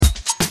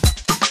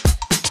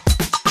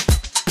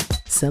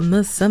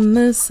Summer,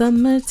 summer,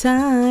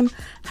 summertime.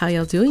 How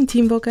y'all doing,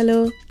 Team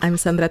Vocalo? I'm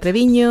Sandra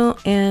Treviño,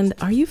 and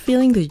are you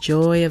feeling the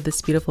joy of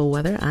this beautiful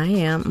weather? I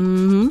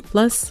am.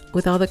 Plus,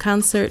 with all the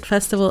concert,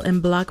 festival,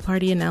 and block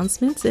party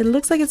announcements, it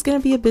looks like it's going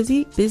to be a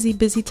busy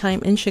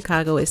time in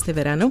Chicago este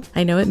verano.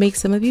 I know it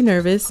makes some of you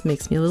nervous,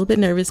 makes me a little bit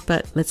nervous,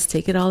 but let's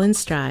take it all in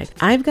stride.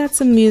 I've got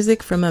some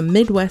music from a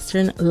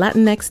Midwestern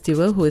Latinx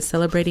duo who is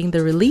celebrating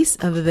the release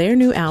of their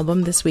new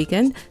album this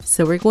weekend,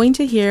 so we're going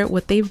to hear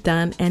what they've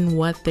done and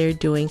what they're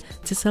doing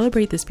to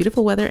celebrate this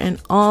beautiful weather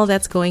and all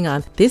that's going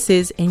on. This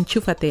is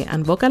Enchúfate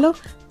on Vocalo,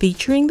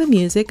 featuring the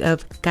music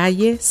of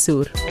Calle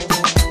Sur.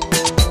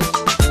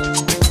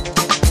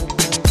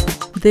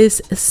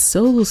 This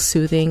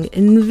soul-soothing,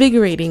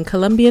 invigorating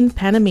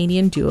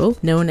Colombian-Panamanian duo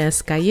known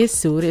as Calle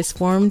Sur is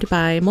formed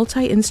by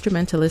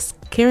multi-instrumentalists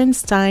Karen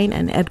Stein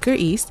and Edgar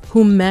East,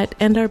 who met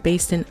and are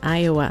based in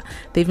Iowa.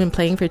 They've been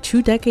playing for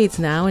 2 decades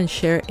now and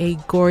share a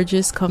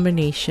gorgeous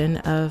combination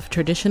of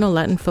traditional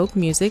Latin folk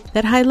music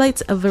that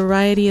highlights a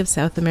variety of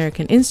South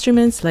American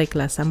instruments like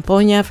la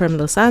zampoña from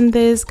Los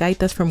Andes,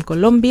 gaitas from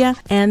Colombia,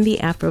 and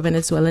the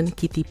Afro-Venezuelan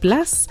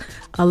quitiplas,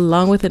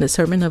 along with an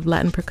assortment of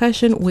Latin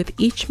percussion, with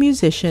each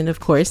musician,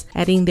 of course,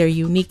 adding their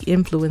unique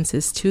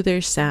influences to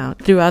their sound.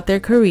 Throughout their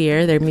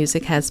career, their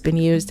music has been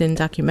used in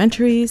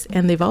documentaries,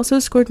 and they've also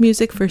scored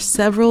music for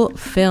several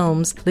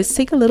films. Let's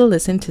take a little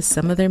listen to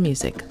some of their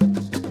music.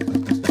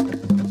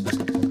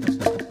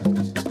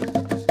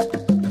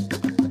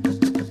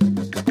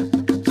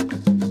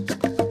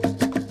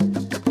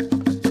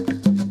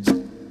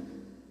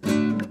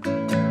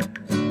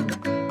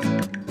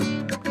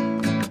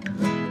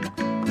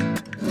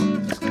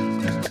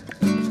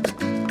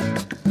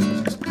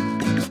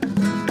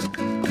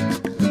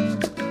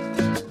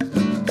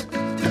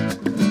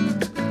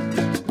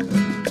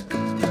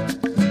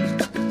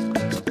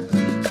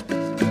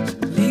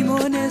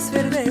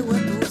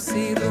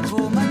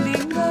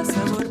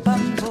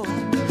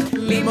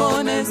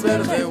 Limones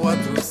verde,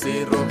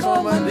 guatusí,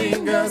 rojo,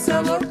 mandinga,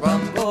 sabor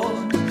pambo,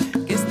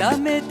 que está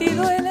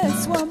metido en el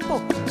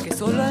swampo, que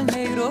solo el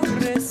negro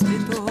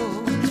respetó,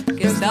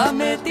 que está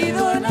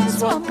metido en el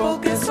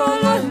swampo, que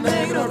solo el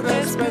negro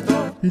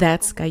respetó.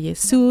 That's Calle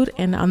Sur,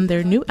 and on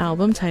their new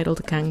album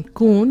titled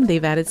Cancún,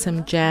 they've added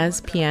some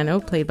jazz piano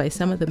played by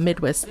some of the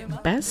Midwest's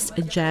best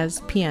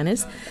jazz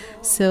pianists.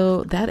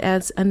 So that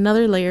adds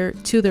another layer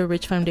to their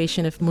rich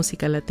foundation of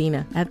música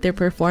latina. At their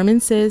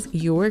performances,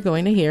 you are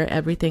going to hear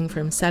everything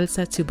from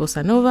salsa to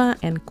bossa nova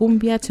and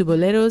cumbia to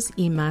boleros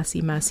y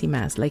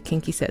más, like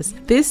Kinky says.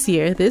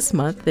 This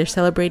month, they're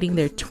celebrating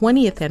their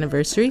 20th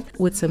anniversary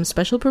with some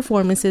special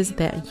performances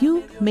that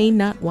you may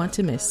not want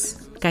to miss.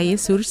 Calle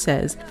Sur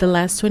says, the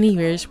last 20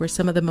 years were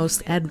some of the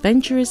most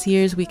adventurous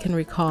years we can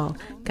recall.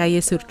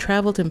 Calle Sur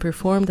traveled and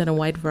performed on a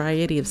wide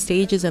variety of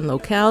stages and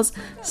locales,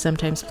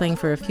 sometimes playing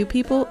for a few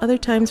people, other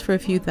times for a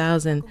few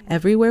thousand.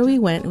 Everywhere we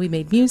went, we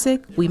made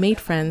music, we made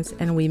friends,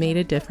 and we made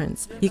a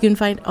difference. You can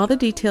find all the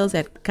details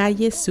at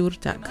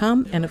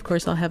callesur.com, and of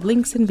course I'll have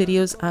links and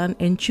videos on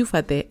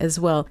Enchúfate as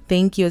well.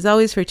 Thank you as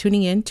always for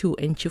tuning in to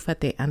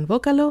Enchúfate on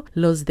Vocalo.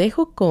 Los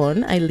dejo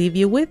con, I leave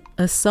you with,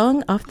 a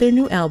song off their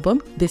new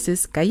album. This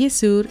is Calle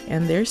Sur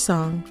and their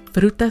song,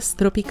 Frutas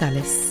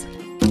Tropicales.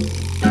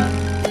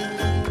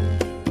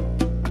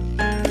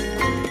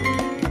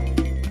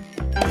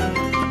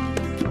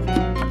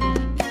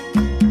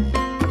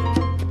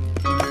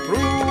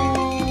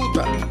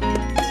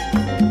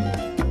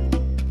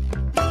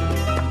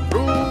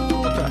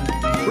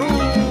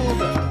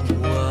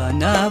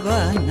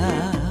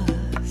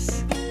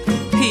 Guanábanas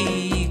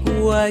y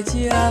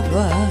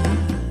guayabas,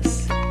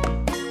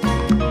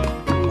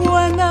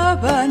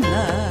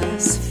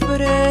 guanábanas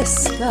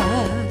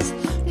frescas,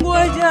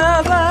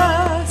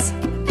 guayabas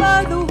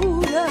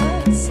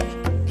maduras,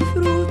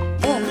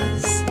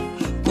 frutas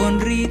con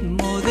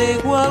ritmo de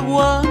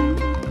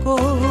guaguanco,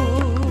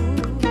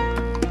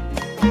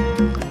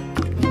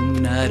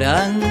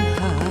 naranja,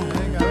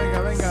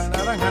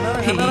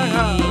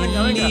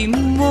 y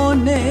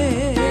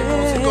limones,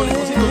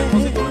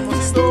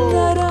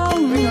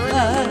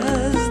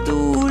 naranjas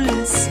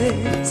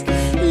dulces,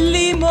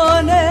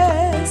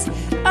 limones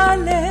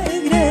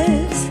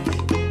alegres,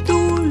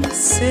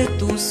 dulce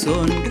tu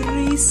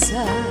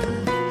sonrisa,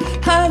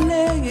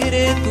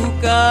 alegre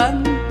tu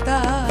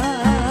cantar.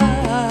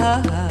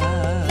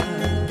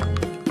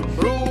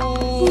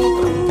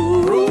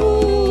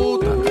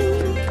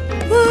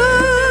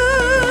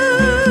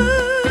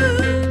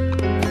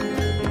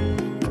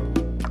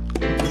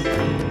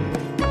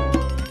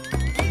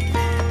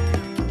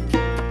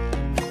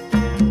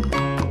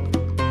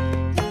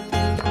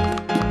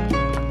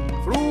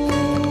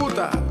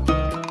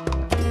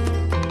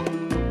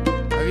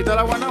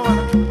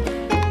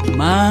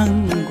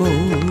 Mangos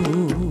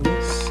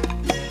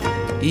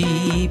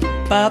y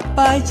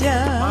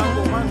papaya,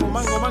 mango,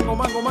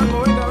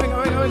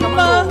 venga,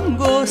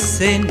 mangos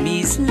en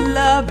mis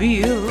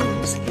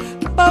labios,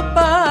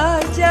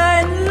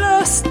 papaya en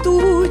los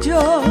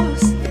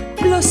tuyos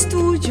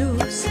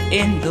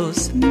en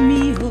los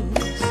míos,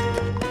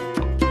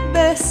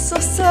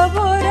 besos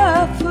sabor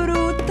a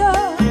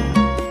fruta,